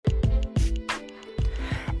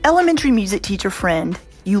Elementary music teacher friend,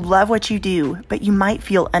 you love what you do, but you might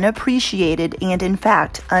feel unappreciated and, in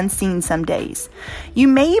fact, unseen some days. You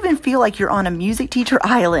may even feel like you're on a music teacher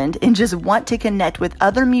island and just want to connect with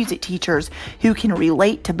other music teachers who can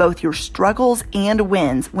relate to both your struggles and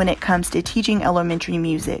wins when it comes to teaching elementary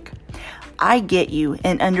music. I get you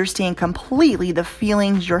and understand completely the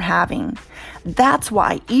feelings you're having. That's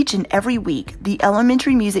why each and every week, the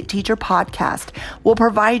Elementary Music Teacher Podcast will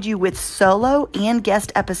provide you with solo and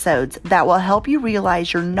guest episodes that will help you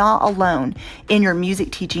realize you're not alone in your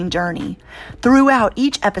music teaching journey. Throughout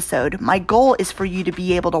each episode, my goal is for you to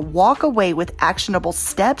be able to walk away with actionable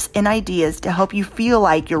steps and ideas to help you feel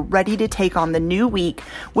like you're ready to take on the new week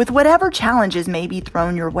with whatever challenges may be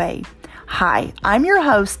thrown your way. Hi, I'm your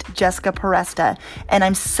host, Jessica Peresta, and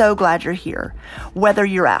I'm so glad you're here. Whether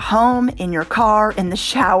you're at home, in your car, in the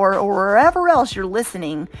shower, or wherever else you're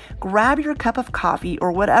listening, grab your cup of coffee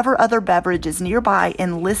or whatever other beverage is nearby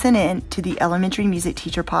and listen in to the Elementary Music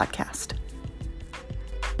Teacher Podcast.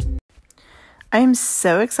 I am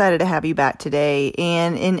so excited to have you back today,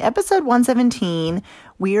 and in episode 117,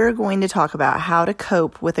 we are going to talk about how to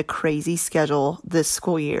cope with a crazy schedule this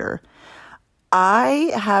school year.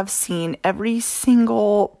 I have seen every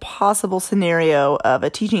single possible scenario of a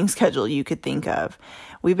teaching schedule you could think of.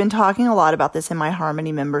 We've been talking a lot about this in my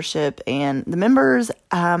Harmony membership, and the members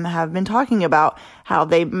have been talking about how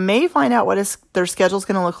they may find out what their schedule is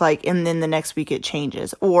going to look like, and then the next week it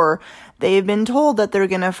changes. Or they've been told that they're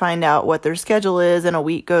going to find out what their schedule is, and a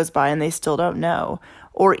week goes by and they still don't know.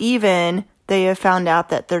 Or even they have found out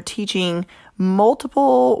that they're teaching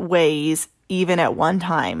multiple ways even at one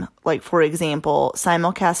time, like for example,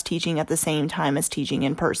 simulcast teaching at the same time as teaching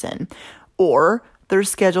in person, or their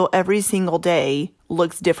schedule every single day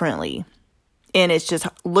looks differently. And it's just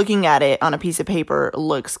looking at it on a piece of paper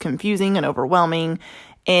looks confusing and overwhelming.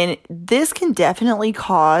 And this can definitely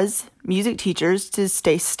cause music teachers to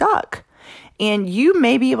stay stuck. And you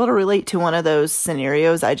may be able to relate to one of those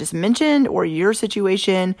scenarios I just mentioned, or your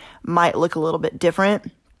situation might look a little bit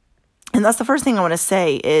different. And that's the first thing I want to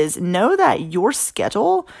say is know that your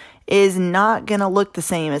schedule is not going to look the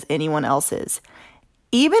same as anyone else's.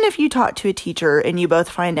 Even if you talk to a teacher and you both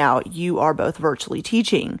find out you are both virtually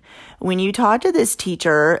teaching, when you talk to this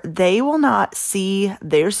teacher, they will not see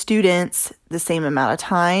their students the same amount of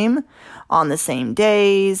time on the same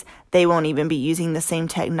days. They won't even be using the same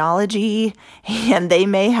technology, and they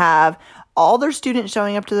may have all their students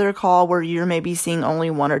showing up to their call where you're maybe seeing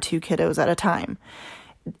only one or two kiddos at a time.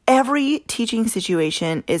 Every teaching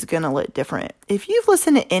situation is going to look different. If you've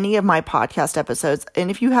listened to any of my podcast episodes,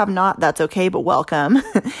 and if you have not, that's okay, but welcome.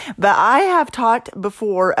 But I have talked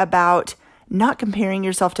before about not comparing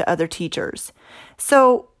yourself to other teachers.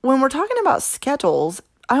 So when we're talking about schedules,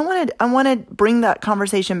 I want to bring that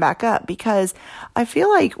conversation back up, because I feel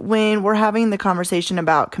like when we're having the conversation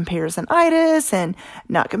about comparisonitis and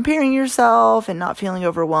not comparing yourself and not feeling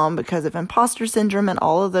overwhelmed because of imposter syndrome and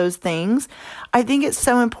all of those things, I think it's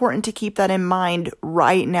so important to keep that in mind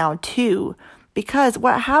right now too. Because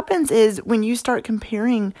what happens is when you start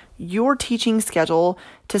comparing your teaching schedule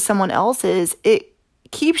to someone else's, it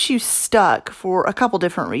keeps you stuck for a couple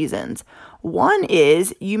different reasons. One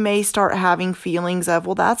is you may start having feelings of,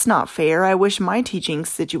 well, that's not fair. I wish my teaching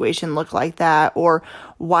situation looked like that. Or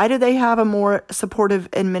why do they have a more supportive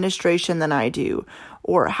administration than I do?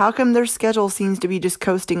 Or how come their schedule seems to be just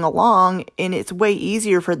coasting along and it's way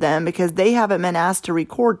easier for them because they haven't been asked to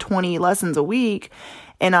record 20 lessons a week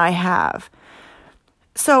and I have.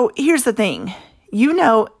 So here's the thing.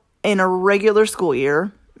 In a regular school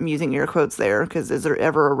year, I'm using air quotes there because is there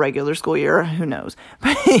ever a regular school year? Who knows?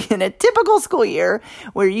 But in a typical school year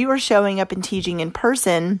where you are showing up and teaching in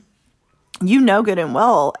person, you know good and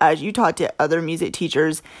well as you talk to other music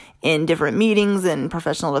teachers in different meetings and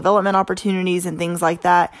professional development opportunities and things like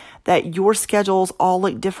that, that your schedules all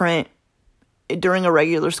look different during a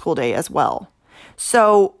regular school day as well.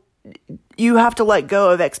 So you have to let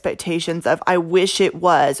go of expectations of, I wish it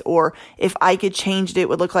was, or if I could change it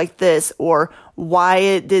would look like this, or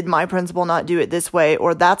why did my principal not do it this way,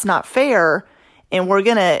 or that's not fair. And we're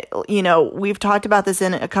going to, we've talked about this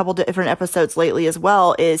in a couple different episodes lately as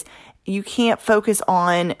well, is you can't focus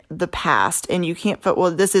on the past and you can't,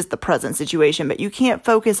 this is the present situation, but you can't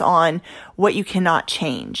focus on what you cannot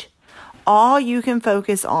change. All you can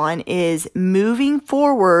focus on is moving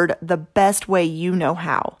forward the best way you know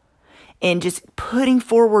how. And just putting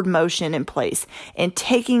forward motion in place and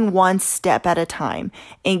taking one step at a time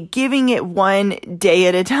and giving it one day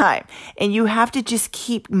at a time. And you have to just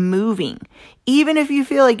keep moving. Even if you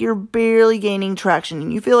feel like you're barely gaining traction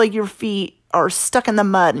and you feel like your feet are stuck in the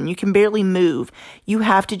mud and you can barely move. You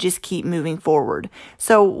have to just keep moving forward.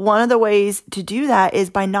 So one of the ways to do that is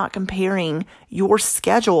by not comparing your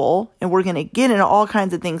schedule. And we're going to get into all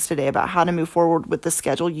kinds of things today about how to move forward with the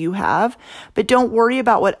schedule you have. But don't worry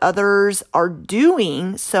about what others are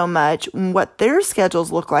doing so much, what their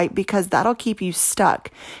schedules look like, because that'll keep you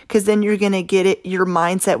stuck. Because then you're going to get it, your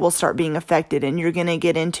mindset will start being affected and you're going to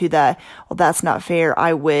get into the, well, that's not fair.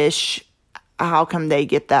 I wish. How come they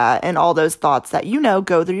get that? And all those thoughts that,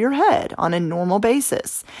 go through your head on a normal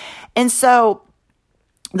basis. And so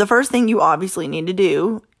the first thing you obviously need to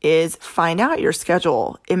do is find out your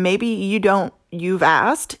schedule. And maybe you've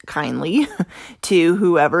asked kindly to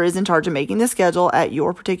whoever is in charge of making the schedule at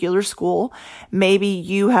your particular school. Maybe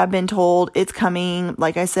you have been told it's coming,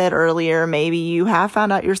 like I said earlier. Maybe you have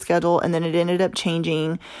found out your schedule and then it ended up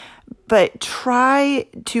changing. But try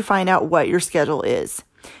to find out what your schedule is.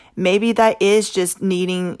 Maybe that is just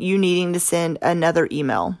needing to send another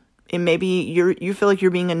email. And maybe you feel like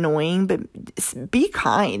you're being annoying, but be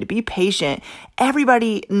kind, be patient.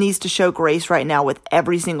 Everybody needs to show grace right now with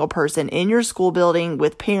every single person in your school building,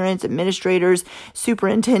 with parents, administrators,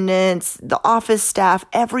 superintendents, the office staff.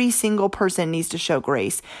 Every single person needs to show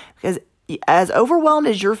grace, because as overwhelmed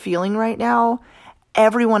as you're feeling right now,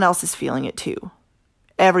 everyone else is feeling it too.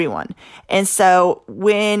 Everyone. And so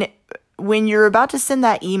when you're about to send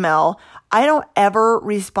that email, I don't ever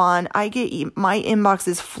respond. I get my inbox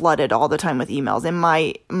is flooded all the time with emails and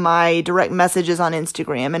my direct messages on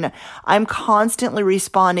Instagram, and I'm constantly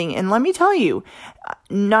responding. And let me tell you,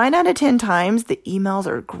 9 out of 10 times the emails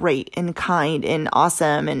are great and kind and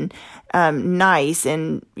awesome and nice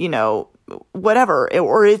and whatever,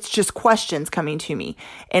 or it's just questions coming to me,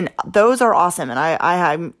 and those are awesome, and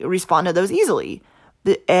I respond to those easily.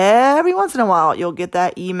 But every once in a while, you'll get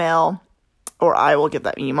that email. Or I will get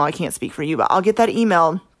that email. I can't speak for you, but I'll get that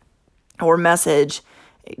email or message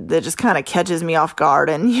that just kind of catches me off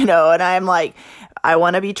guard. And, and I'm like, I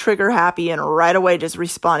want to be trigger happy and right away just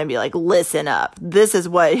respond and be like, listen up. This is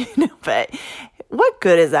what, but what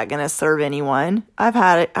good is that going to serve anyone? I've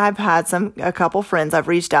had a couple friends I've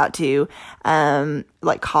reached out to,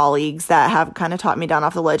 like colleagues that have kind of talked me down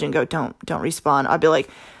off the ledge and go, don't respond. I'll be like,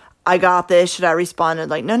 I got this. Should I respond?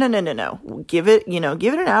 And like, no. Give it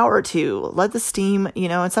an hour or two. Let the steam,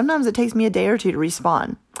 and sometimes it takes me a day or two to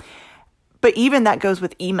respond. But even that goes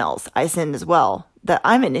with emails I send as well that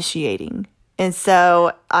I'm initiating. And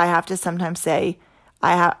so I have to sometimes say,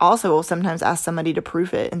 also will sometimes ask somebody to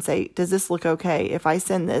proof it and say, does this look okay? If I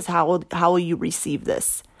send this, how will you receive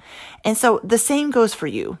this? And so the same goes for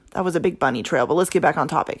you. That was a big bunny trail, but let's get back on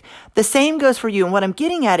topic. The same goes for you. And what I'm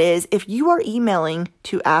getting at is, if you are emailing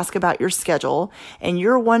to ask about your schedule and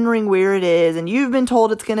you're wondering where it is and you've been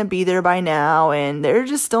told it's going to be there by now and they're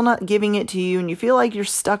just still not giving it to you, and you feel like you're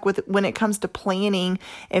stuck with it when it comes to planning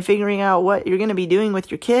and figuring out what you're going to be doing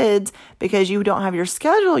with your kids because you don't have your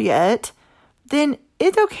schedule yet, then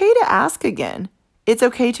it's okay to ask again. It's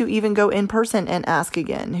okay to even go in person and ask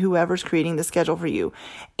again, whoever's creating the schedule for you.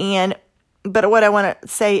 But what I want to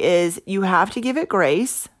say is, you have to give it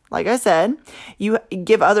grace. Like I said, you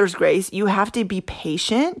give others grace. You have to be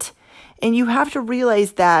patient, and you have to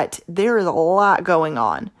realize that there is a lot going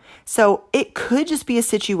on. So it could just be a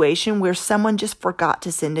situation where someone just forgot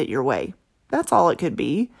to send it your way. That's all it could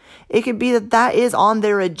be. It could be that is on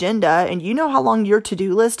their agenda, and you know how long your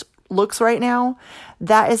to-do list looks right now.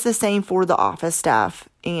 That is the same for the office staff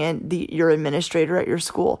and your administrator at your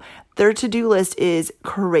school. Their to-do list is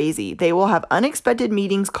crazy. They will have unexpected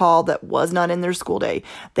meetings called that was not in their school day.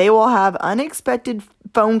 They will have unexpected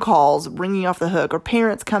phone calls ringing off the hook, or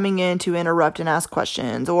parents coming in to interrupt and ask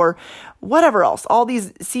questions, or whatever else. All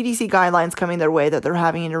these CDC guidelines coming their way that they're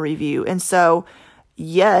having to review. And so,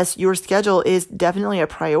 yes, your schedule is definitely a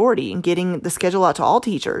priority in getting the schedule out to all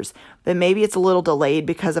teachers, but maybe it's a little delayed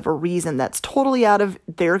because of a reason that's totally out of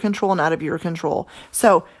their control and out of your control.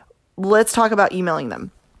 So let's talk about emailing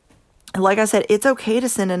them. Like I said, it's okay to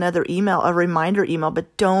send another email, a reminder email,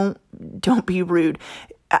 but don't be rude.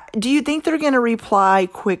 Do you think they're going to reply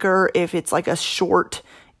quicker if it's like a short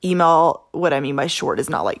email? What I mean by short is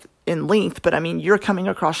not like in length, but I mean, you're coming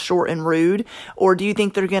across short and rude. Or do you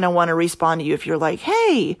think they're going to want to respond to you if you're like,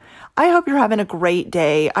 hey, I hope you're having a great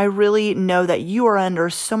day. I really know that you are under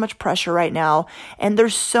so much pressure right now, and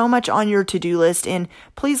there's so much on your to-do list, and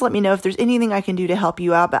please let me know if there's anything I can do to help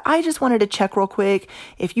you out. But I just wanted to check real quick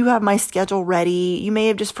if you have my schedule ready. You may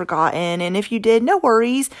have just forgotten, and if you did, no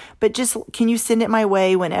worries, but just can you send it my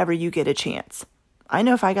way whenever you get a chance? I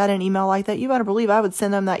know if I got an email like that, you better believe I would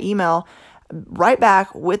send them that email right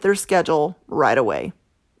back with their schedule right away.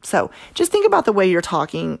 So just think about the way you're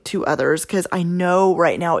talking to others, because I know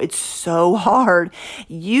right now it's so hard.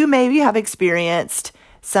 You maybe have experienced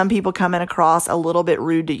some people coming across a little bit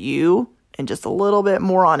rude to you and just a little bit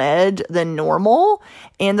more on edge than normal.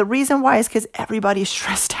 And the reason why is because everybody's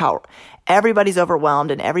stressed out. Everybody's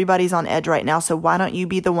overwhelmed and everybody's on edge right now. So why don't you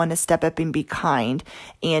be the one to step up and be kind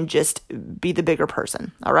and just be the bigger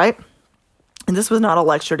person? All right. And this was not a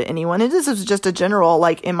lecture to anyone. And this is just a general,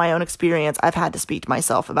 like in my own experience, I've had to speak to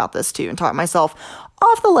myself about this too and talk myself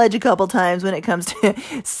off the ledge a couple times when it comes to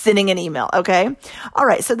sending an email. Okay. All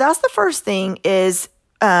right. So that's the first thing is,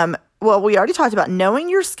 well, we already talked about knowing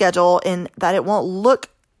your schedule and that it won't look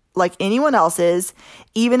like anyone else's,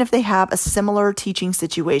 even if they have a similar teaching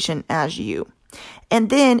situation as you. And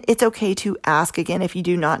then it's okay to ask again if you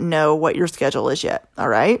do not know what your schedule is yet. All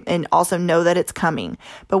right. And also know that it's coming.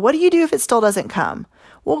 But what do you do if it still doesn't come?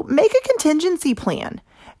 Well, make a contingency plan.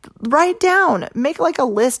 Write down, make like a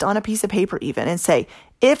list on a piece of paper even and say,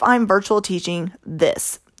 if I'm virtual teaching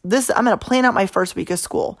this, I'm going to plan out my first week of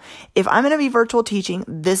school. If I'm going to be virtual teaching,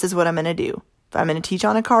 this is what I'm going to do. If I'm going to teach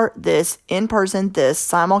on a cart, this, in person, this,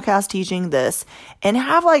 simulcast teaching, this, and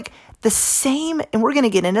have like the same, and we're going to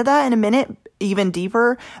get into that in a minute, even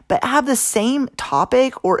deeper, but have the same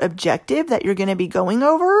topic or objective that you're going to be going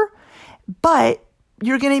over, but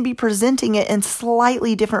you're going to be presenting it in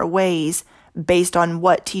slightly different ways based on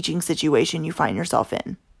what teaching situation you find yourself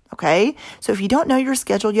in. Okay. So if you don't know your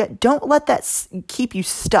schedule yet, don't let that keep you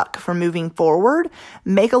stuck from moving forward.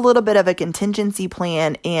 Make a little bit of a contingency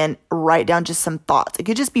plan and write down just some thoughts. It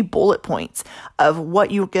could just be bullet points of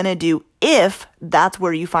what you're going to do if that's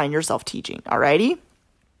where you find yourself teaching. Alrighty.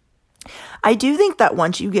 I do think that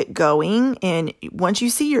once you get going and once you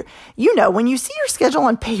see when you see your schedule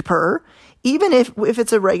on paper, even if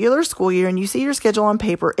it's a regular school year and you see your schedule on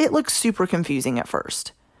paper, it looks super confusing at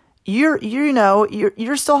first. You're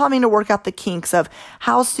still having to work out the kinks of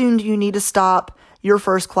how soon do you need to stop your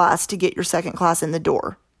first class to get your second class in the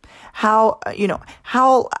door? How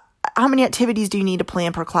many activities do you need to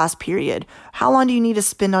plan per class period? How long do you need to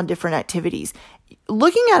spend on different activities?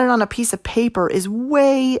 Looking at it on a piece of paper is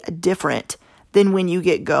way different than when you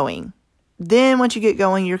get going. Then once you get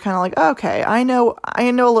going, you're kind of like, okay, I know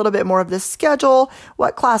a little bit more of this schedule,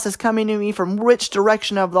 what class is coming to me from which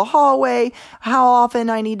direction of the hallway, how often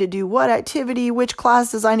I need to do what activity, which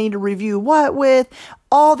classes I need to review what with.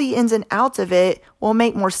 All the ins and outs of it will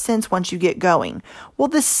make more sense once you get going. Well,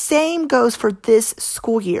 the same goes for this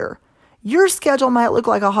school year. Your schedule might look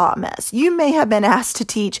like a hot mess. You may have been asked to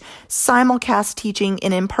teach simulcast teaching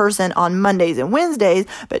and in person on Mondays and Wednesdays,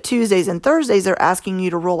 but Tuesdays and Thursdays they're asking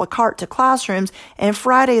you to roll a cart to classrooms, and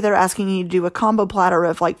Friday they're asking you to do a combo platter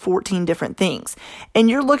of like 14 different things. And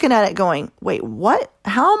you're looking at it going, wait, what?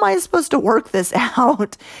 How am I supposed to work this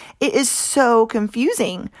out? It is so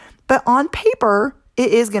confusing. But on paper,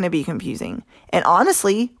 it is going to be confusing. And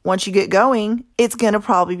honestly, once you get going, it's going to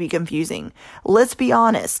probably be confusing. Let's be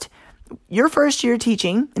honest. Your first year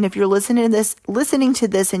teaching, and if you're listening to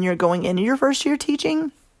this and you're going into your first year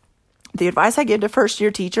teaching, the advice I give to first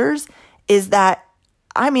year teachers is that,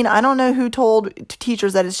 I don't know who told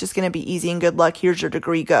teachers that it's just going to be easy and good luck, here's your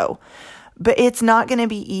degree, go. But it's not going to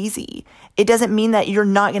be easy. It doesn't mean that you're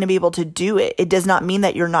not going to be able to do it. It does not mean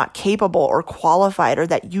that you're not capable or qualified or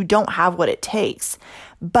that you don't have what it takes.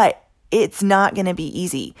 But it's not going to be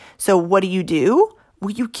easy. So what do? Well,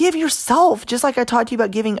 you give yourself, just like I taught you about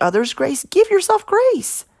giving others grace, give yourself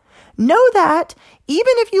grace. Know that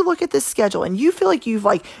even if you look at this schedule and you feel like you've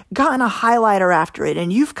gotten a highlighter after it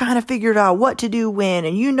and you've kind of figured out what to do when,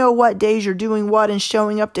 and you know what days you're doing what and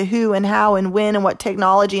showing up to who and how and when and what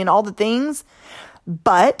technology and all the things,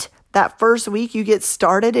 but that first week you get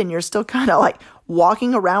started and you're still kind of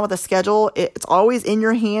walking around with a schedule. It's always in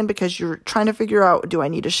your hand because you're trying to figure out, do I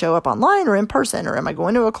need to show up online or in person, or am I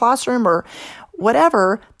going to a classroom or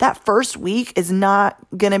whatever? That first week is not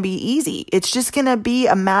going to be easy. It's just going to be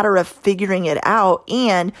a matter of figuring it out.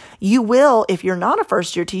 And you will, if you're not a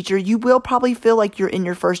first year teacher, you will probably feel like you're in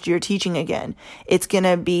your first year teaching again. It's going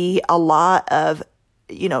to be a lot of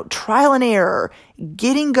trial and error,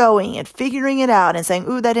 getting going and figuring it out and saying,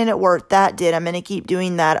 ooh, that didn't work. That did. I'm going to keep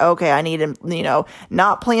doing that. Okay. I need to,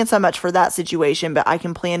 not plan so much for that situation, but I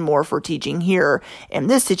can plan more for teaching here in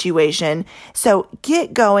this situation. So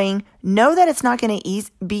get going. Know that it's not going to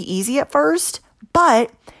be easy at first,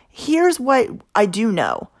 but here's what I do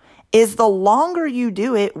know is the longer you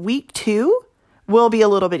do it, week 2 will be a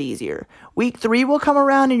little bit easier. Week 3 will come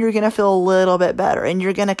around and you're going to feel a little bit better, and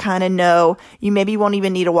you're going to kind of know you maybe won't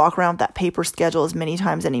even need to walk around with that paper schedule as many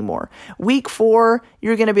times anymore. Week 4,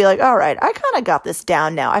 you're going to be like, all right, I kind of got this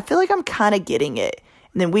down now. I feel like I'm kind of getting it.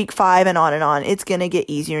 And then week 5 and on, it's going to get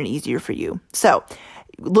easier and easier for you. So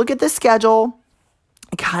look at the schedule,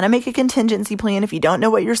 kind of make a contingency plan if you don't know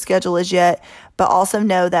what your schedule is yet, but also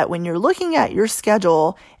know that when you're looking at your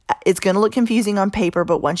schedule, it's going to look confusing on paper,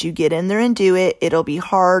 but once you get in there and do it, it'll be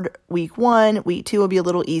hard week 1, week 2 will be a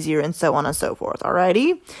little easier, and so on and so forth.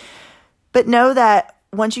 Alrighty. But know that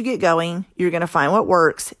once you get going, you're going to find what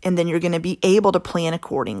works, and then you're going to be able to plan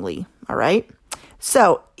accordingly. All right.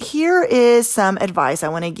 So here is some advice I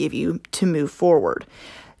want to give you to move forward.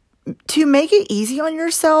 To make it easy on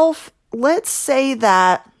yourself, let's say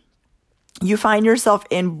that you find yourself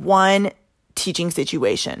in one teaching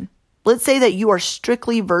situation. Let's say that you are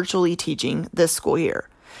strictly virtually teaching this school year.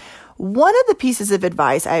 One of the pieces of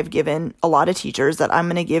advice I've given a lot of teachers that I'm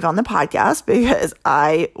going to give on the podcast, because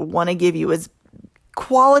I want to give you as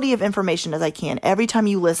quality of information as I can. Every time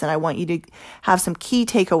you listen, I want you to have some key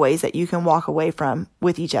takeaways that you can walk away from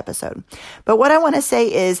with each episode. But what I want to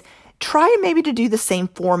say is try maybe to do the same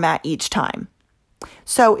format each time.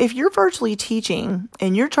 So if you're virtually teaching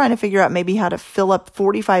and you're trying to figure out maybe how to fill up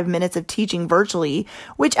 45 minutes of teaching virtually,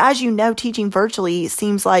 which, as you know, teaching virtually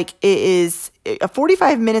seems like it is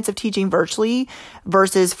 45 minutes of teaching virtually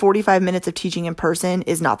versus 45 minutes of teaching in person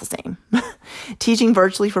is not the same. Teaching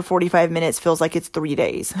virtually for 45 minutes feels like it's 3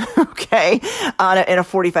 days, okay, in a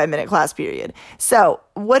 45-minute class period. So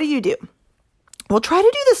what do? Well, try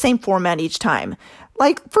to do the same format each time.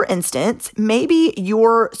 Like, for instance, maybe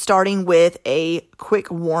you're starting with a quick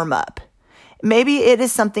warm-up. Maybe it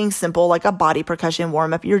is something simple like a body percussion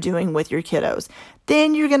warm-up you're doing with your kiddos.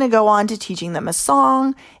 Then you're going to go on to teaching them a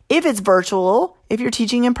song. If it's virtual, if you're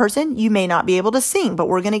teaching in person, you may not be able to sing, but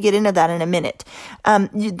we're going to get into that in a minute.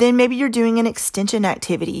 Then maybe you're doing an extension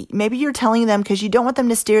activity. Maybe you're telling them, because you don't want them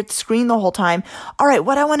to stare at the screen the whole time, all right,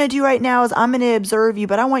 what I want to do right now is I'm going to observe you,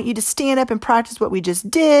 but I want you to stand up and practice what we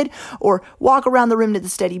just did, or walk around the room to the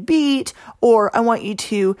steady beat, or I want you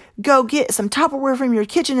to go get some Tupperware from your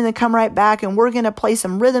kitchen and then come right back and we're going to play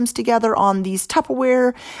some rhythms together on these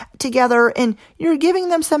Tupperware together. And you're giving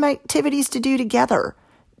them some activities to do together,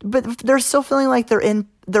 but they're still feeling like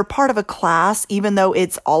they're part of a class, even though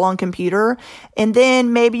it's all on computer. And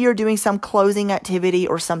then maybe you're doing some closing activity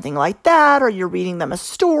or something like that, or you're reading them a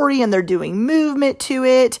story and they're doing movement to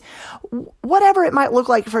it, whatever it might look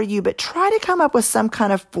like for you, but try to come up with some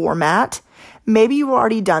kind of format. Maybe you've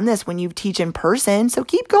already done this when you teach in person, so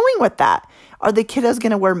keep going with that. Are the kiddos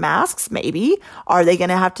going to wear masks? Maybe. Are they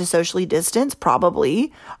going to have to socially distance?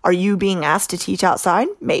 Probably. Are you being asked to teach outside?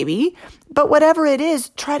 Maybe. But whatever it is,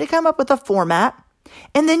 try to come up with a format.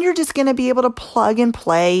 And then you're just going to be able to plug and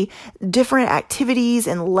play different activities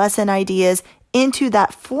and lesson ideas into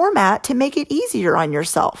that format to make it easier on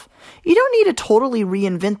yourself. You don't need to totally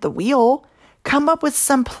reinvent the wheel. Come up with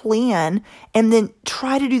some plan and then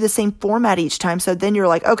try to do the same format each time. So then you're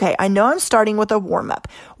like, okay, I know I'm starting with a warm-up.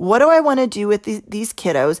 What do I want to do with these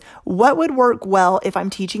kiddos? What would work well if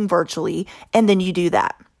I'm teaching virtually? And then you do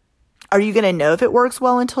that. Are you going to know if it works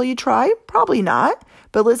well until you try? Probably not.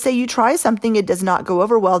 But let's say you try something, it does not go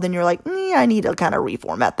over well, then you're like, I need to kind of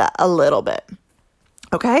reformat that a little bit.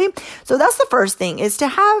 Okay, so that's the first thing, is to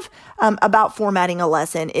have about formatting a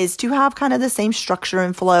lesson, is to have kind of the same structure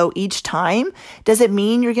and flow each time. Does it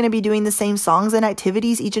mean you're going to be doing the same songs and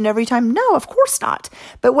activities each and every time? No, of course not.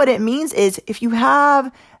 But what it means is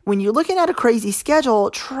when you're looking at a crazy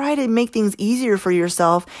schedule, try to make things easier for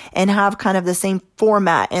yourself and have kind of the same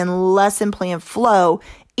format and lesson plan flow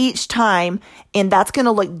each time. And that's going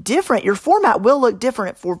to look different. Your format will look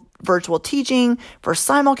different for virtual teaching, for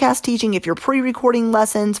simulcast teaching, if you're pre-recording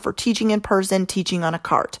lessons, for teaching in person, teaching on a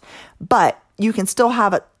cart. But you can still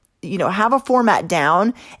have a format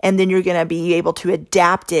down, and then you're going to be able to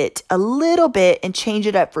adapt it a little bit and change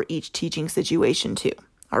it up for each teaching situation too.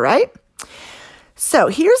 All right. So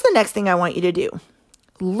here's the next thing I want you to do.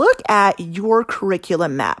 Look at your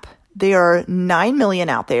curriculum map. There are 9 million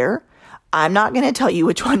out there. I'm not going to tell you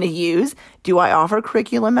which one to use. Do I offer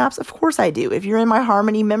curriculum maps? Of course I do. If you're in my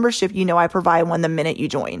Harmony membership, you know I provide one the minute you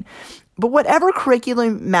join. But whatever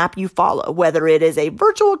curriculum map you follow, whether it is a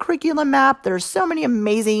virtual curriculum map, there's so many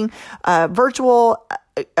amazing virtual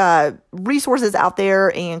resources out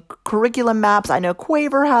there and curriculum maps. I know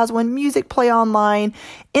Quaver has one, Music Play Online,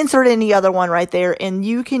 insert any other one right there, and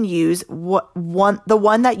you can use the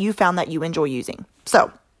one that you found that you enjoy using.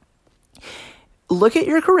 So look at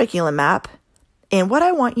your curriculum map, and what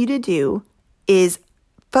I want you to do is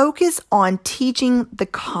focus on teaching the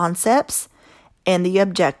concepts and the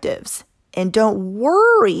objectives. And don't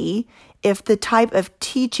worry if the type of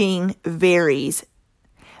teaching varies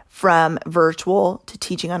from virtual to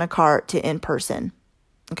teaching on a cart to in person.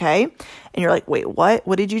 Okay. And you're like, wait, what?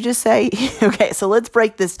 What did you just say? Okay. So let's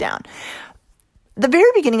break this down. The very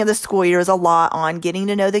beginning of the school year is a lot on getting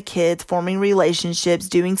to know the kids, forming relationships,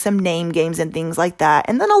 doing some name games and things like that.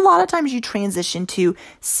 And then a lot of times you transition to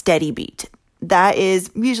steady beat. That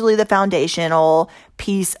is usually the foundational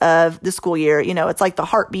piece of the school year. It's like the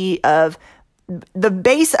heartbeat of the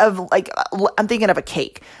base of, like, I'm thinking of a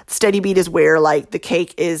cake. Steady beat is where, like, the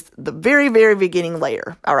cake is the very, very beginning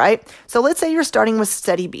layer. All right. So let's say you're starting with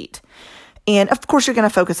steady beat. And of course, you're going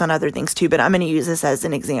to focus on other things too, but I'm going to use this as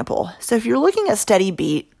an example. So if you're looking at steady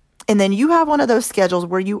beat, and then you have one of those schedules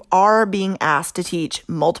where you are being asked to teach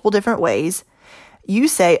multiple different ways, you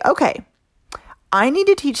say, okay, I need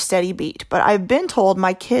to teach steady beat, but I've been told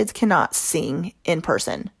my kids cannot sing in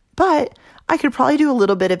person, but I could probably do a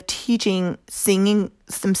little bit of teaching, singing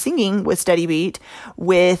with steady beat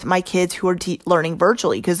with my kids who are learning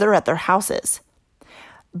virtually because they're at their houses.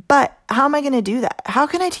 But how am I going to do that? How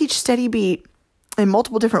can I teach steady beat in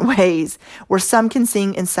multiple different ways where some can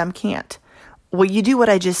sing and some can't? Well, you do what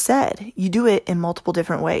I just said. You do it in multiple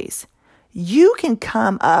different ways. You can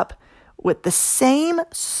come up with the same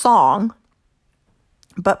song,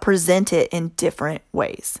 but present it in different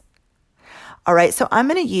ways. All right, so I'm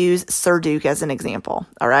going to use Sir Duke as an example.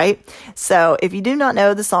 All right, so if you do not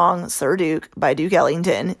know the song Sir Duke by Duke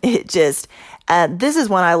Ellington, this is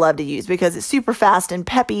one I love to use because it's super fast and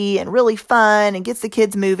peppy and really fun and gets the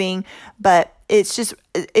kids moving. But it's just,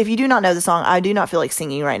 if you do not know the song, I do not feel like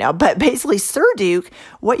singing right now. But basically, Sir Duke,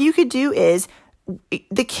 what you could do is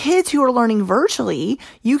the kids who are learning virtually,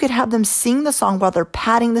 you could have them sing the song while they're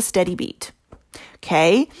patting the steady beat.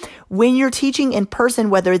 Okay. When you're teaching in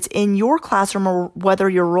person, whether it's in your classroom or whether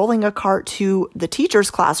you're rolling a cart to the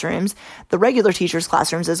teachers' classrooms, the regular teachers'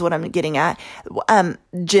 classrooms is what I'm getting at.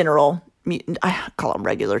 General, I call them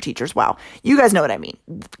regular teachers. Wow. You guys know what I mean.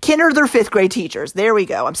 Kinder through fifth grade teachers. There we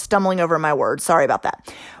go. I'm stumbling over my words. Sorry about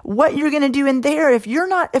that. What you're going to do in there, if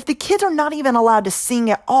the kids are not even allowed to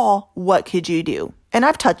sing at all, what could you do? And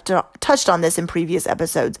I've touched on this in previous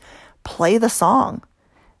episodes. Play the song.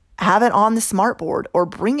 Have it on the smart board or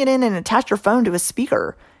bring it in and attach your phone to a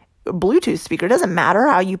speaker, Bluetooth speaker. It doesn't matter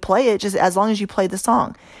how you play it, just as long as you play the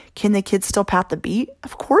song. Can the kids still pat the beat?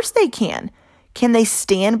 Of course they can. Can they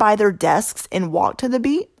stand by their desks and walk to the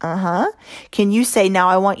beat? Can you say, now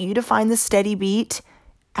I want you to find the steady beat,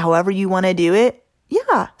 however you want to do it?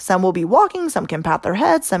 Yeah, some will be walking, some can pat their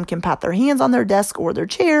heads, some can pat their hands on their desk or their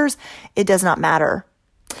chairs. It does not matter.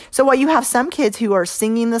 So while you have some kids who are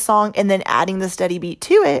singing the song and then adding the steady beat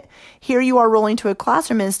to it, here you are rolling to a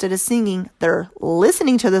classroom, and instead of singing, they're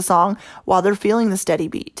listening to the song while they're feeling the steady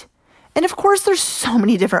beat. And of course, there's so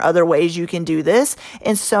many different other ways you can do this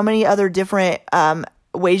and so many other different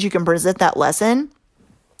ways you can present that lesson.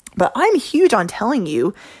 But I'm huge on telling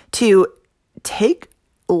you to take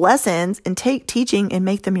lessons and take teaching and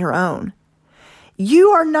make them your own. You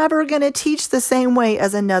are never going to teach the same way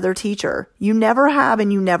as another teacher. You never have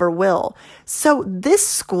and you never will. So this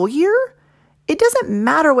school year, it doesn't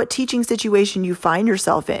matter what teaching situation you find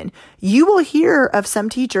yourself in. You will hear of some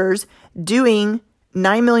teachers doing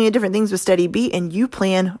 9 million different things with steady beat and you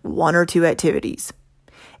plan 1 or 2 activities.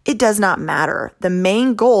 It does not matter. The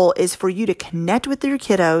main goal is for you to connect with your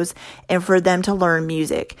kiddos and for them to learn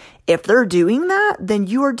music. If they're doing that, then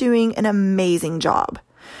you are doing an amazing job.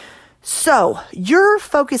 So you're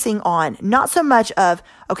focusing on not so much of,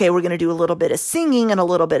 okay, we're going to do a little bit of singing and a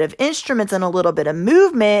little bit of instruments and a little bit of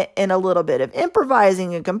movement and a little bit of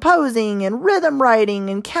improvising and composing and rhythm writing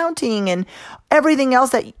and counting and everything else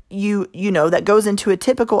that you know that goes into a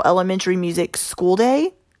typical elementary music school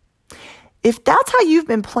day. If that's how you've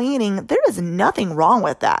been planning, there is nothing wrong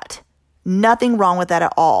with that. Nothing wrong with that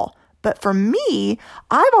at all. But for me,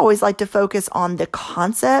 I've always liked to focus on the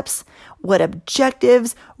concepts, what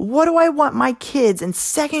objectives, what do I want my kids in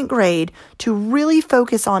 2nd grade to really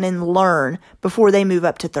focus on and learn before they move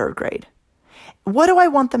up to 3rd grade? What do I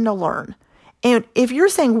want them to learn? And if you're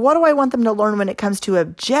saying, what do I want them to learn when it comes to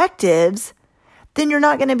objectives, then you're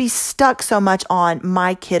not going to be stuck so much on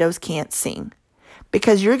my kiddos can't sing.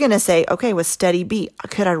 Because you're going to say, okay, with steady beat,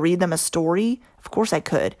 could I read them a story? Of course I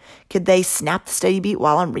could. Could they snap the steady beat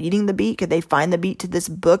while I'm reading the beat? Could they find the beat to this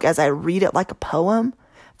book as I read it like a poem?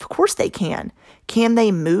 Of course they can. Can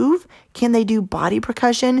they move? Can they do body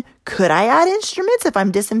percussion? Could I add instruments if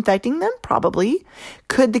I'm disinfecting them? Probably.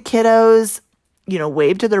 Could the kiddos,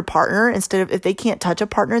 wave to their partner instead of, if they can't touch a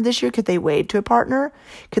partner this year, could they wave to a partner?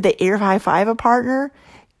 Could they air high five a partner?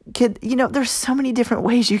 There's so many different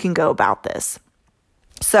ways you can go about this.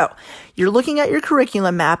 So you're looking at your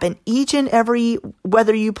curriculum map, and each and every,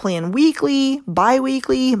 whether you plan weekly,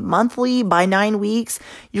 bi-weekly, monthly, by 9 weeks,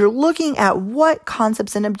 you're looking at what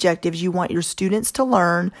concepts and objectives you want your students to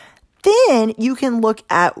learn. Then you can look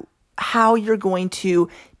at how you're going to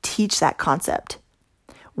teach that concept.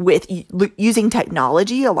 With using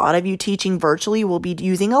technology, a lot of you teaching virtually will be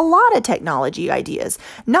using a lot of technology ideas,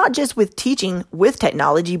 not just with teaching with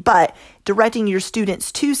technology, but directing your students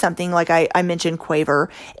to something like I mentioned Quaver,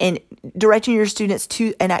 and directing your students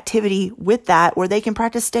to an activity with that where they can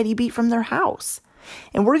practice steady beat from their house.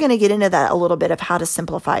 And we're going to get into that a little bit of how to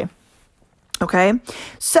simplify. Okay.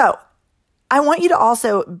 So I want you to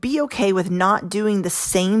also be okay with not doing the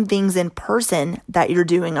same things in person that you're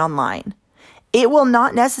doing online. It will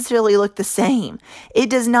not necessarily look the same. It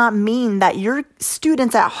does not mean that your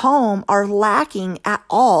students at home are lacking at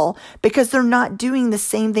all because they're not doing the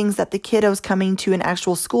same things that the kiddos coming to an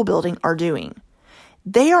actual school building are doing.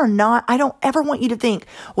 They are not. I don't ever want you to think,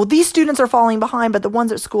 well, these students are falling behind, but the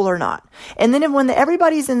ones at school are not. And then when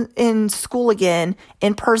everybody's in school again,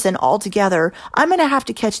 in person all together, I'm going to have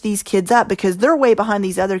to catch these kids up because they're way behind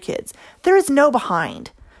these other kids. There is no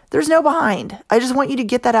behind. There's no behind. I just want you to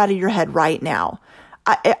get that out of your head right now.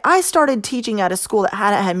 I started teaching at a school that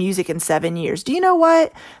hadn't had music in 7 years. Do you know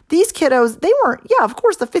what? These kiddos, they weren't, of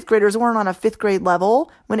course, the fifth graders weren't on a fifth grade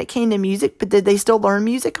level when it came to music, but did they still learn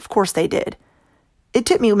music? Of course they did. It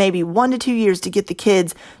took me maybe 1 to 2 years to get the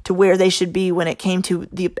kids to where they should be when it came to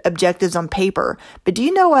the objectives on paper. But do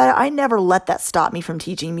you know what? I never let that stop me from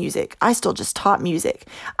teaching music. I still just taught music.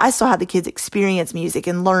 I still had the kids experience music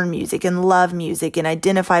and learn music and love music and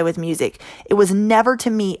identify with music. It was never to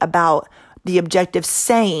me about the objective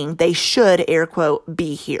saying they should, air quote,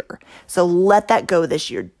 be here. So let that go this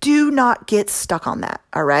year. Do not get stuck on that.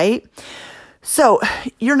 All right. So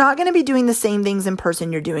you're not going to be doing the same things in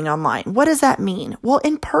person you're doing online. What does that mean? Well,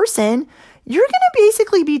 in person, you're going to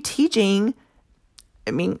basically be teaching,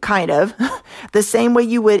 kind of, the same way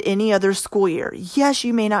you would any other school year. Yes,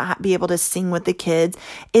 you may not be able to sing with the kids.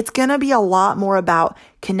 It's going to be a lot more about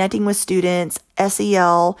connecting with students,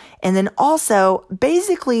 SEL, and then also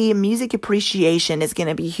basically music appreciation is going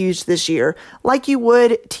to be huge this year. Like you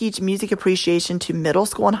would teach music appreciation to middle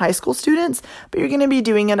school and high school students, but you're going to be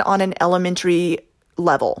doing it on an elementary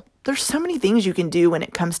level. There's so many things you can do when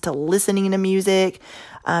it comes to listening to music,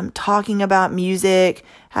 talking about music,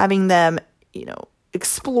 having them,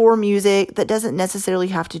 explore music that doesn't necessarily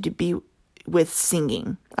have to be with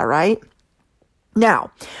singing. All right.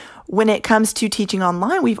 Now, when it comes to teaching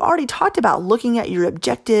online, we've already talked about looking at your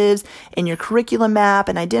objectives and your curriculum map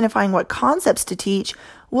and identifying what concepts to teach.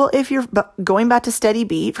 Well, if you're going back to steady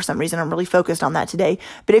beat, for some reason, I'm really focused on that today.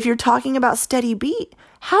 But if you're talking about steady beat,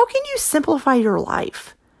 how can you simplify your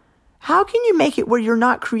life? How can you make it where you're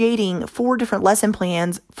not creating 4 different lesson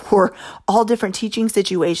plans for all different teaching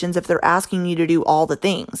situations if they're asking you to do all the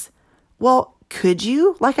things? Well, could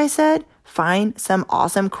you, like I said, find some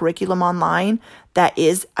awesome curriculum online that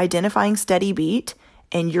is identifying steady beat,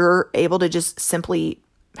 and you're able to just simply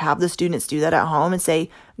have the students do that at home and say,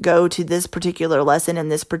 go to this particular lesson in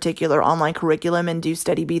this particular online curriculum and do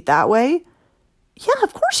steady beat that way? Yeah,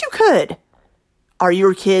 of course you could. Are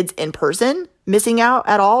your kids in person missing out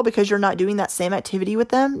at all because you're not doing that same activity with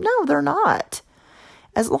them? No, they're not.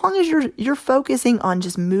 As long as you're focusing on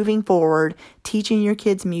just moving forward, teaching your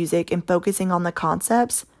kids music and focusing on the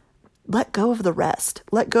concepts, let go of the rest.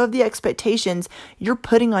 Let go of the expectations you're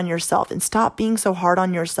putting on yourself and stop being so hard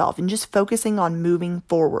on yourself and just focusing on moving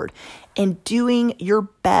forward and doing your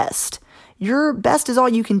best. Your best is all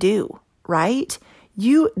you can do, right?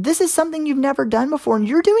 This is something you've never done before, and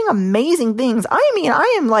you're doing amazing things.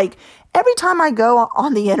 I am like, every time I go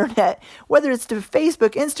on the internet, whether it's to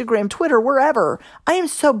Facebook, Instagram, Twitter, wherever, I am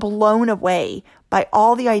so blown away by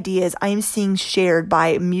all the ideas I am seeing shared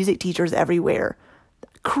by music teachers everywhere.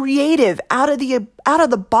 Creative, out of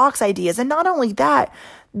the box ideas. And not only that,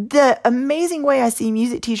 the amazing way I see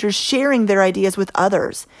music teachers sharing their ideas with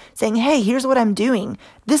others, saying, hey, here's what I'm doing.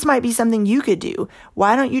 This might be something you could do.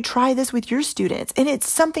 Why don't you try this with your students? And it's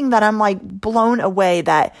something that I'm like blown away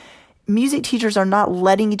that music teachers are not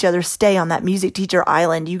letting each other stay on that music teacher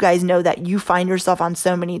island. You guys know that you find yourself on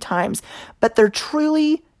so many times, but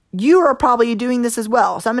you are probably doing this as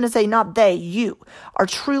well. So I'm going to say not they, you are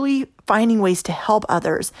truly finding ways to help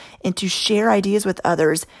others and to share ideas with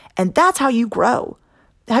others. And that's how you grow.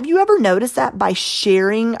 Have you ever noticed that by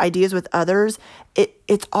sharing ideas with others,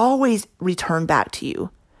 it's always returned back to you?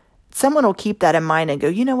 Someone will keep that in mind and go,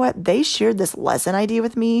 you know what? They shared this lesson idea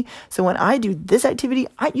with me. So when I do this activity,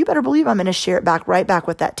 you better believe I'm going to share it right back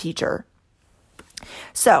with that teacher.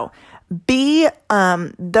 So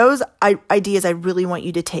Those ideas I really want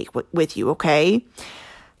you to take with you, okay?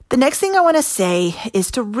 The next thing I want to say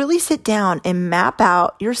is to really sit down and map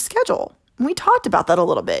out your schedule. We talked about that a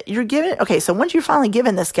little bit. So once you're finally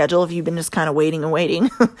given the schedule, if you've been just kind of waiting,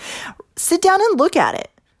 sit down and look at it.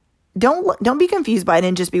 Don't be confused by it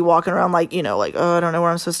and just be walking around like, oh, I don't know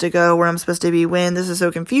where I'm supposed to go, where I'm supposed to be, when. This is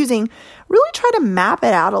so confusing. Really try to map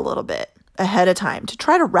it out a little bit ahead of time to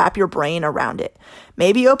try to wrap your brain around it.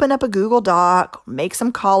 Maybe open up a Google Doc, make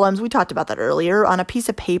some columns. We talked about that earlier on a piece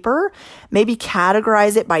of paper. Maybe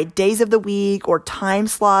categorize it by days of the week or time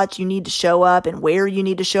slots you need to show up and where you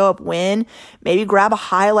need to show up when. Maybe grab a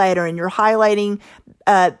highlighter and you're highlighting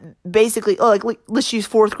let's use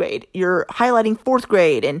fourth grade. You're highlighting fourth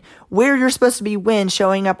grade and where you're supposed to be when,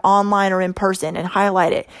 showing up online or in person, and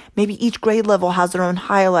highlight it. Maybe each grade level has their own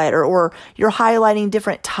highlighter, or you're highlighting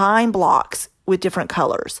different time blocks with different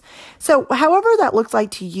colors. So however that looks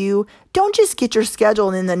like to you, don't just get your schedule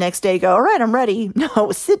and then the next day go, all right, I'm ready.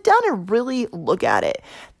 No, sit down and really look at it.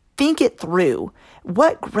 Think it through.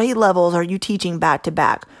 What grade levels are you teaching back to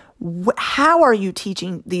back? How are you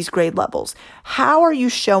teaching these grade levels? How are you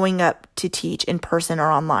showing up to teach in person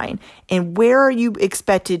or online? And where are you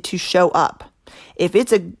expected to show up? If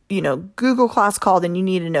it's a, Google class call, then you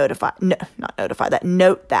need to note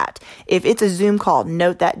that. If it's a Zoom call,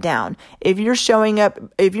 note that down. If you're showing up,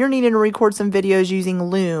 if you're needing to record some videos using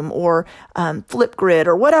Loom or Flipgrid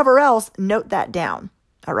or whatever else, note that down.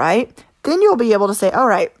 All right. Then you'll be able to say, all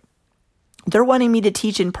right, they're wanting me to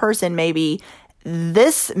teach in person maybe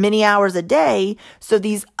this many hours a day. So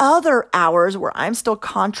these other hours where I'm still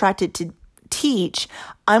contracted to teach,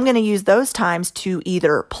 I'm going to use those times to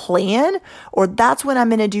either plan, or that's when I'm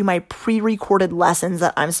going to do my pre-recorded lessons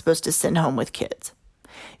that I'm supposed to send home with kids.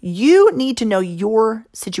 You need to know your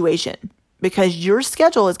situation because your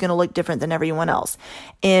schedule is going to look different than everyone else.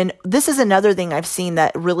 And this is another thing I've seen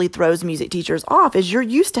that really throws music teachers off is you're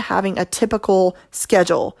used to having a typical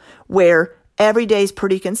schedule where every day is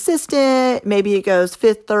pretty consistent. Maybe it goes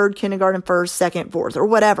 5th, 3rd, kindergarten, 1st, 2nd, 4th, or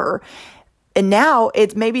whatever. And now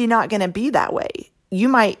it's maybe not going to be that way. You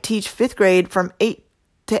might teach 5th grade from 8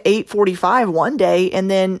 to 8:45 one day, and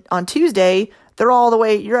then on Tuesday,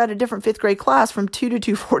 you're at a different 5th grade class from 2 to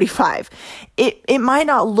 2:45. It might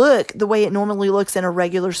not look the way it normally looks in a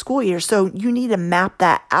regular school year. So you need to map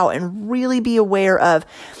that out and really be aware of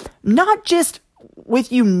not just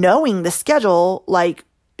with you knowing the schedule, like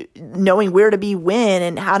knowing where to be when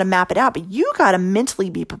and how to map it out, but you got to mentally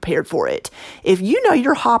be prepared for it. If you know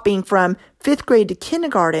you're hopping from 5th grade to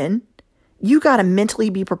kindergarten, you got to mentally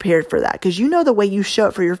be prepared for that because the way you show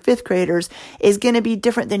up for your 5th graders is going to be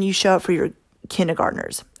different than you show up for your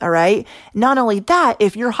kindergartners. All right. Not only that,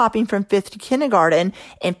 if you're hopping from 5th to kindergarten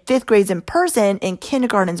and 5th grade's in person and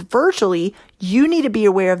kindergarten's virtually, you need to be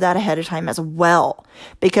aware of that ahead of time as well,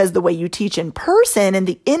 because the way you teach in person and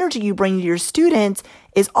the energy you bring to your students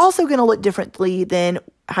is also going to look differently than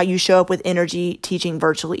how you show up with energy teaching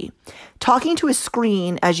virtually. Talking to a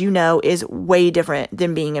screen, as you know, is way different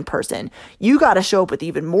than being in person. You got to show up with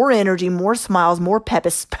even more energy, more smiles, more pep,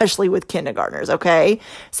 especially with kindergartners, okay?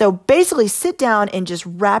 So basically sit down and just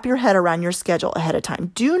wrap your head around your schedule ahead of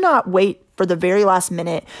time. Do not wait for the very last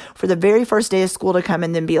minute, for the very first day of school to come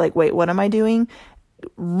and then be like, wait, what am I doing?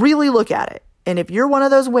 Really look at it. And if you're one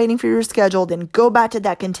of those waiting for your schedule, then go back to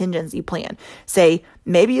that contingency plan. Say,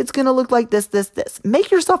 maybe it's going to look like this.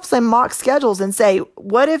 Make yourself some mock schedules and say,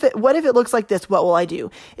 what if it looks like this? What will I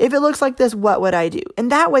do? If it looks like this, what would I do?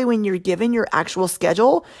 And that way, when you're given your actual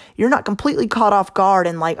schedule, you're not completely caught off guard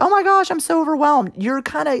and like, oh my gosh, I'm so overwhelmed. You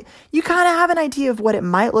kind of have an idea of what it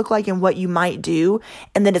might look like and what you might do.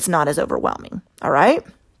 And then it's not as overwhelming. All right.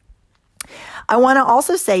 I want to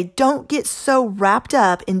also say, don't get so wrapped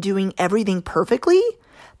up in doing everything perfectly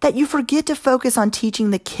that you forget to focus on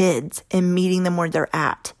teaching the kids and meeting them where they're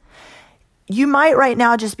at. You might right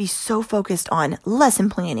now just be so focused on lesson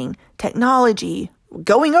planning, technology,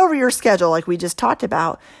 going over your schedule like we just talked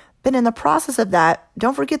about. But in the process of that,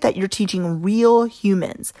 don't forget that you're teaching real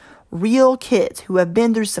humans, real kids who have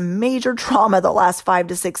been through some major trauma the last 5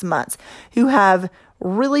 to 6 months, who have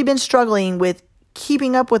really been struggling with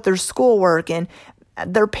keeping up with their schoolwork, and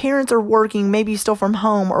their parents are working maybe still from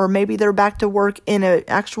home, or maybe they're back to work in an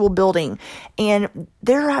actual building, and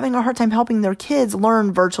they're having a hard time helping their kids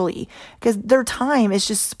learn virtually because their time is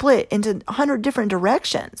just split into 100 different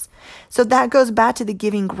directions. So that goes back to the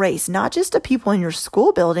giving grace, not just to people in your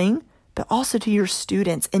school building, but also to your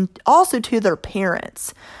students and also to their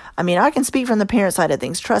parents. I mean, I can speak from the parent side of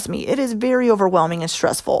things. Trust me, it is very overwhelming and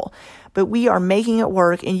stressful, but we are making it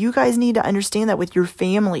work. And you guys need to understand that with your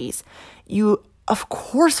families. You Of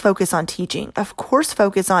course, focus on teaching. Of course,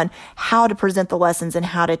 focus on how to present the lessons and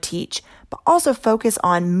how to teach, but also focus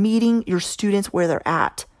on meeting your students where they're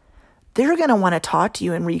at. They're going to want to talk to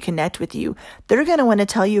you and reconnect with you. They're going to want to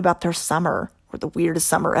tell you about their summer, or the weirdest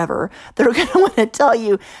summer ever. They're going to want to tell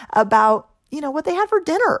you about, what they had for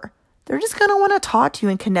dinner. They're just going to want to talk to you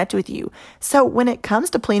and connect with you. So when it comes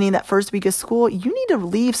to planning that first week of school, you need to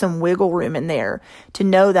leave some wiggle room in there to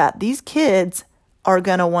know that these kids are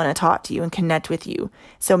going to want to talk to you and connect with you.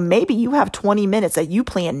 So maybe you have 20 minutes that you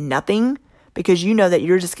plan nothing because you know that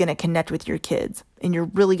you're just going to connect with your kids and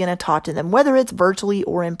you're really going to talk to them, whether it's virtually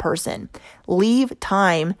or in person. Leave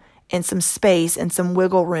time and some space and some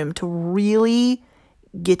wiggle room to really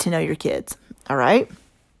get to know your kids. All right.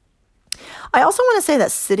 I also want to say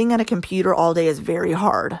that sitting at a computer all day is very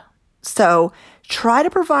hard. So try to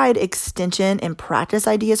provide extension and practice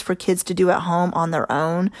ideas for kids to do at home on their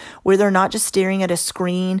own, where they're not just staring at a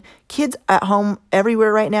screen. Kids at home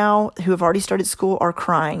everywhere right now who have already started school are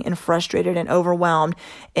crying and frustrated and overwhelmed,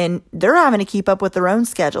 and they're having to keep up with their own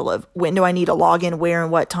schedule of when do I need to log in, where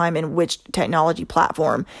and what time, and which technology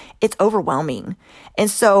platform. It's overwhelming. And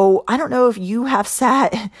so I don't know if you have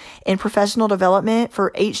sat in professional development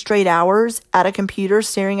for 8 straight hours at a computer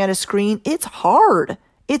staring at a screen. It's hard.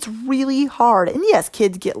 It's really hard. And yes,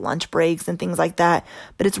 kids get lunch breaks and things like that,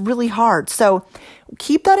 but it's really hard. So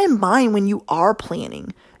keep that in mind when you are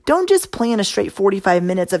planning. Don't just plan a straight 45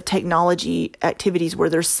 minutes of technology activities where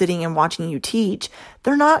they're sitting and watching you teach.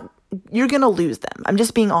 You're going to lose them. I'm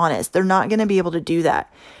just being honest. They're not going to be able to do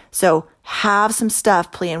that. So have some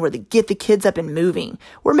stuff planned where they get the kids up and moving,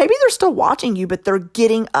 or maybe they're still watching you, but they're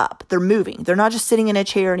getting up, they're moving. They're not just sitting in a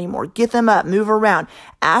chair anymore. Get them up, move around,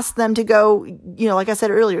 ask them to go, like I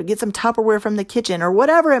said earlier, get some Tupperware from the kitchen or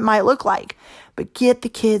whatever it might look like, but get the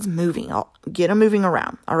kids moving, get them moving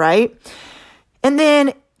around. All right. And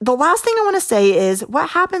then the last thing I want to say is what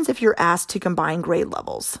happens if you're asked to combine grade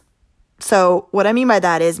levels? So what I mean by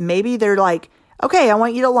that is maybe they're like, okay, I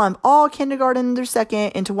want you to lump all kindergarten through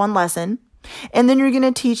second into one lesson, and then you're going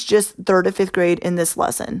to teach just 3rd to 5th grade in this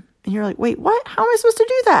lesson. And you're like, wait, what? How am I supposed to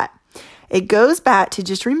do that? It goes back to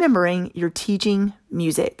just remembering you're teaching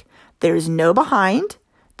music. There's no behind.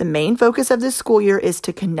 The main focus of this school year is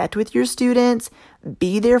to connect with your students,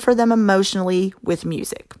 be there for them emotionally with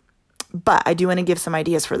music. But I do want to give some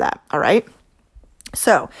ideas for that. All right.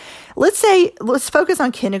 So let's focus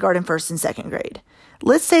on kindergarten, 1st and 2nd grade.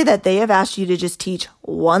 Let's say that they have asked you to just teach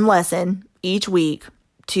one lesson each week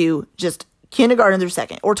to just kindergarten through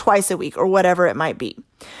 2nd, or twice a week, or whatever it might be.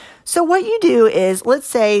 So what you do is, let's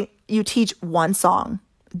say you teach one song.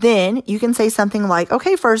 Then you can say something like,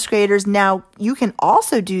 okay, 1st graders, now you can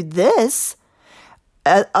also do this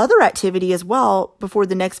other activity as well before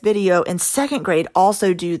the next video. In 2nd grade,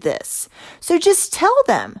 also do this. So just tell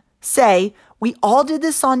them, say, we all did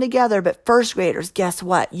this song together, but 1st graders, guess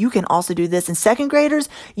what? You can also do this. And 2nd graders,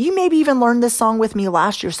 you maybe even learned this song with me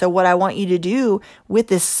last year. So what I want you to do with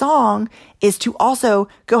this song is to also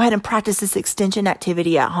go ahead and practice this extension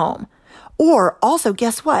activity at home. Or also,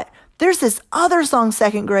 guess what? There's this other song,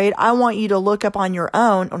 2nd grade, I want you to look up on your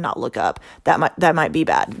own, or not look up. That might be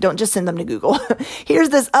bad. Don't just send them to Google. Here's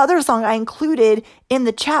this other song I included in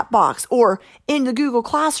the chat box or in the Google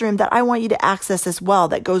Classroom that I want you to access as well,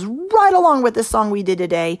 that goes right along with the song we did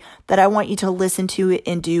today, that I want you to listen to it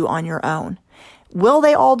and do on your own. Will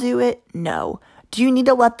they all do it? No. Do you need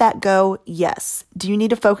to let that go? Yes. Do you need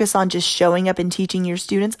to focus on just showing up and teaching your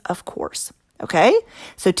students? Of course. Okay,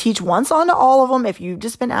 so teach one song to all of them. If you've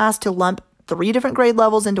just been asked to lump 3 different grade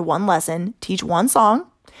levels into one lesson, teach one song.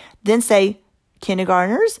 Then say,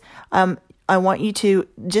 kindergartners, I want you to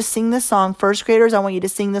just sing this song. 1st graders, I want you to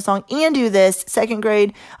sing the song and do this. 2nd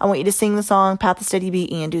grade, I want you to sing the song, Path of Steady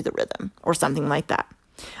Beat, and do the rhythm, or something like that.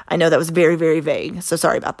 I know that was very, very vague, so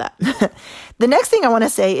sorry about that. The next thing I want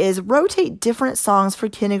to say is rotate different songs for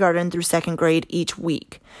kindergarten through 2nd grade each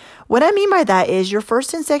week. What I mean by that is your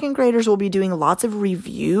 1st and 2nd graders will be doing lots of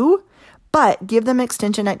review, but give them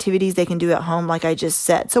extension activities they can do at home, like I just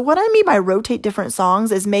said. So what I mean by rotate different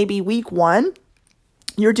songs is maybe week 1,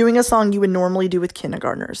 you're doing a song you would normally do with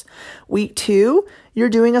kindergartners. Week 2, you're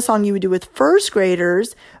doing a song you would do with 1st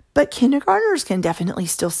graders, but kindergartners can definitely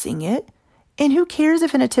still sing it. And who cares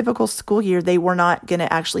if in a typical school year they were not going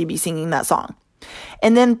to actually be singing that song?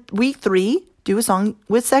 And then week 3, do a song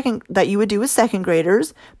that you would do with 2nd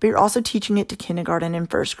graders, but you're also teaching it to kindergarten and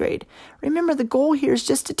 1st grade. Remember, the goal here is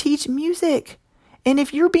just to teach music. And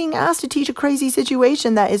if you're being asked to teach a crazy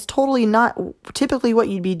situation that is totally not typically what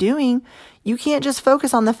you'd be doing, you can't just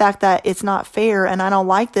focus on the fact that it's not fair and I don't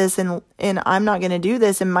like this and I'm not going to do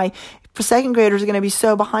this and my for second graders are going to be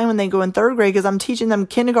so behind when they go in third grade because I'm teaching them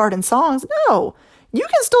kindergarten songs. No, you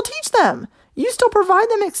can still teach them. You still provide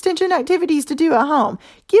them extension activities to do at home.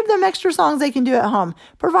 Give them extra songs they can do at home.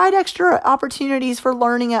 Provide extra opportunities for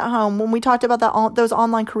learning at home. When we talked about those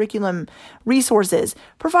online curriculum resources,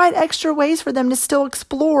 provide extra ways for them to still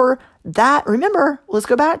explore that. Remember, let's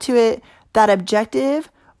go back to it, that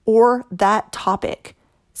objective or that topic.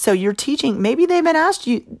 So you're teaching, maybe they've been asked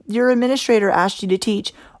you, your administrator asked you to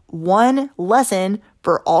teach one lesson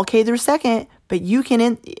for all K through second, but you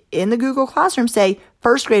can in the Google Classroom say,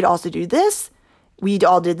 first grade also do this. We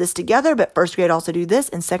all did this together, but first grade also do this.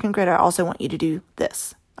 And second grade, I also want you to do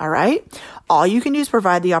this. All right. All you can do is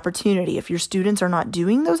provide the opportunity. If your students are not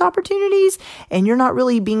doing those opportunities and you're not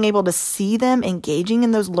really being able to see them engaging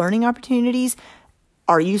in those learning opportunities,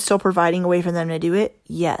 are you still providing a way for them to do it?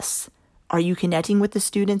 Yes. Are you connecting with the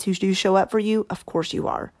students who do show up for you? Of course you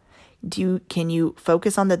are. Can you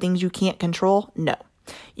focus on the things you can't control? No.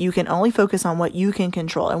 You can only focus on what you can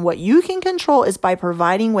control. And what you can control is by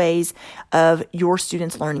providing ways of your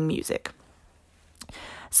students learning music.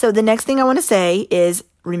 So the next thing I want to say is,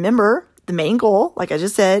 remember, the main goal, like I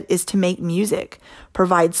just said, is to make music.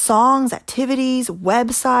 Provide songs, activities,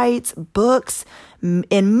 websites, books,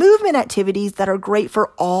 and movement activities that are great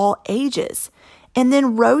for all ages. And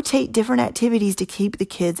then rotate different activities to keep the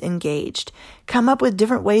kids engaged. Come up with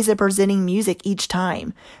different ways of presenting music each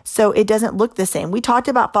time so it doesn't look the same. We talked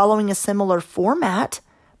about following a similar format,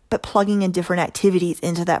 but plugging in different activities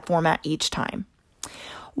into that format each time.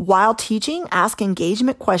 While teaching, ask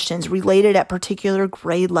engagement questions related at particular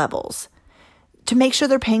grade levels to make sure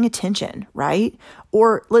they're paying attention, right?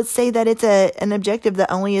 Or let's say that it's an objective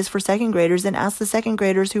that only is for second graders, and ask the second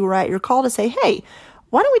graders who were at your call to say, hey,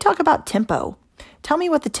 why don't we talk about tempo? Tell me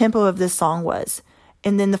what the tempo of this song was.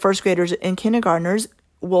 And then the first graders and kindergartners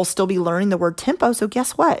will still be learning the word tempo. So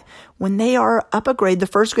guess what? When they are up a grade, the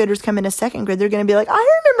first graders come into second grade, they're going to be like,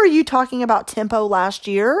 I remember you talking about tempo last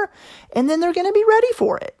year. And then they're going to be ready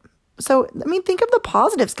for it. So, think of the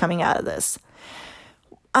positives coming out of this.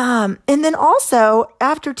 And then also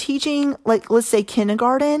after teaching, like, let's say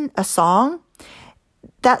kindergarten, a song,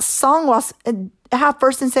 that song will have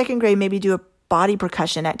first and second grade maybe do a body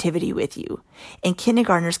percussion activity with you. And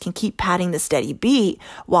kindergartners can keep patting the steady beat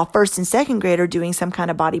while first and second grade are doing some kind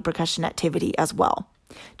of body percussion activity as well.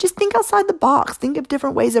 Just think outside the box. Think of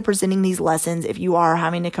different ways of presenting these lessons if you are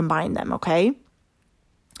having to combine them, okay?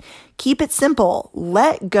 Keep it simple.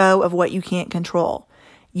 Let go of what you can't control.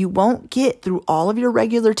 You won't get through all of your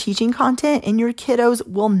regular teaching content and your kiddos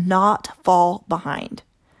will not fall behind.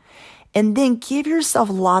 And then give yourself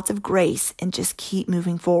lots of grace and just keep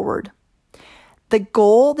moving forward. The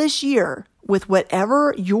goal this year, with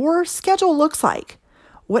whatever your schedule looks like,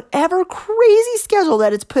 whatever crazy schedule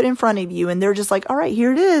that it's put in front of you, and they're just like, all right,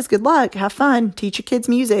 here it is. Good luck. Have fun. Teach your kids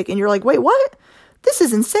music. And you're like, wait, what? This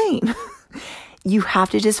is insane. You have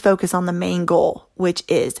to just focus on the main goal, which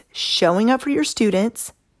is showing up for your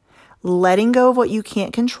students, letting go of what you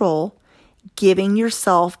can't control, giving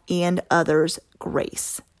yourself and others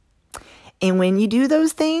grace. And when you do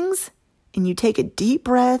those things and you take a deep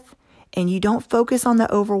breath, and you don't focus on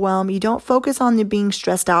the overwhelm, you don't focus on the being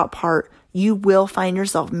stressed out part, you will find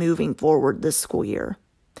yourself moving forward this school year.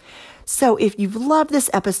 So if you've loved this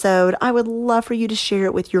episode, I would love for you to share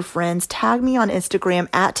it with your friends. Tag me on Instagram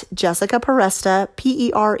at Jessica Peresta,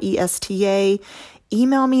 Peresta.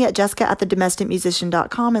 Email me at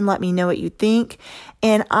jessica@thedomesticmusician.com and let me know what you think.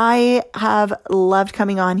 And I have loved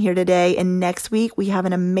coming on here today. And next week, we have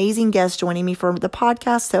an amazing guest joining me for the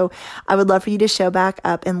podcast. So I would love for you to show back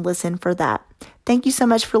up and listen for that. Thank you so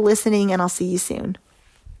much for listening, and I'll see you soon.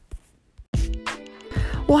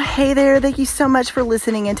 Well, hey there. Thank you so much for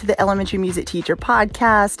listening into the Elementary Music Teacher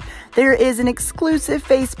Podcast. There is an exclusive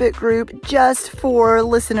Facebook group just for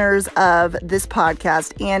listeners of this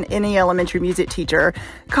podcast and any elementary music teacher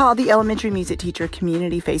called the Elementary Music Teacher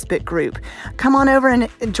Community Facebook group. Come on over and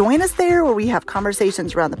join us there, where we have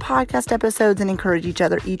conversations around the podcast episodes and encourage each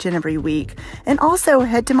other each and every week. And also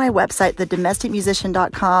head to my website,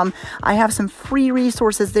 thedomesticmusician.com. I have some free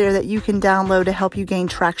resources there that you can download to help you gain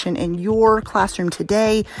traction in your classroom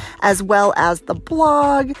today, as well as the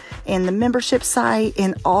blog and the membership site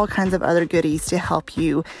and all kinds of other goodies to help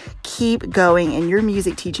you keep going in your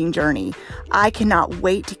music teaching journey. I cannot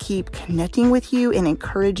wait to keep connecting with you and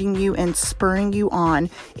encouraging you and spurring you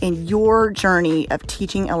on in your journey of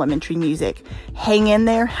teaching elementary music. Hang in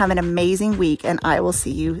there, have an amazing week, and I will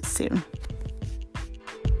see you soon.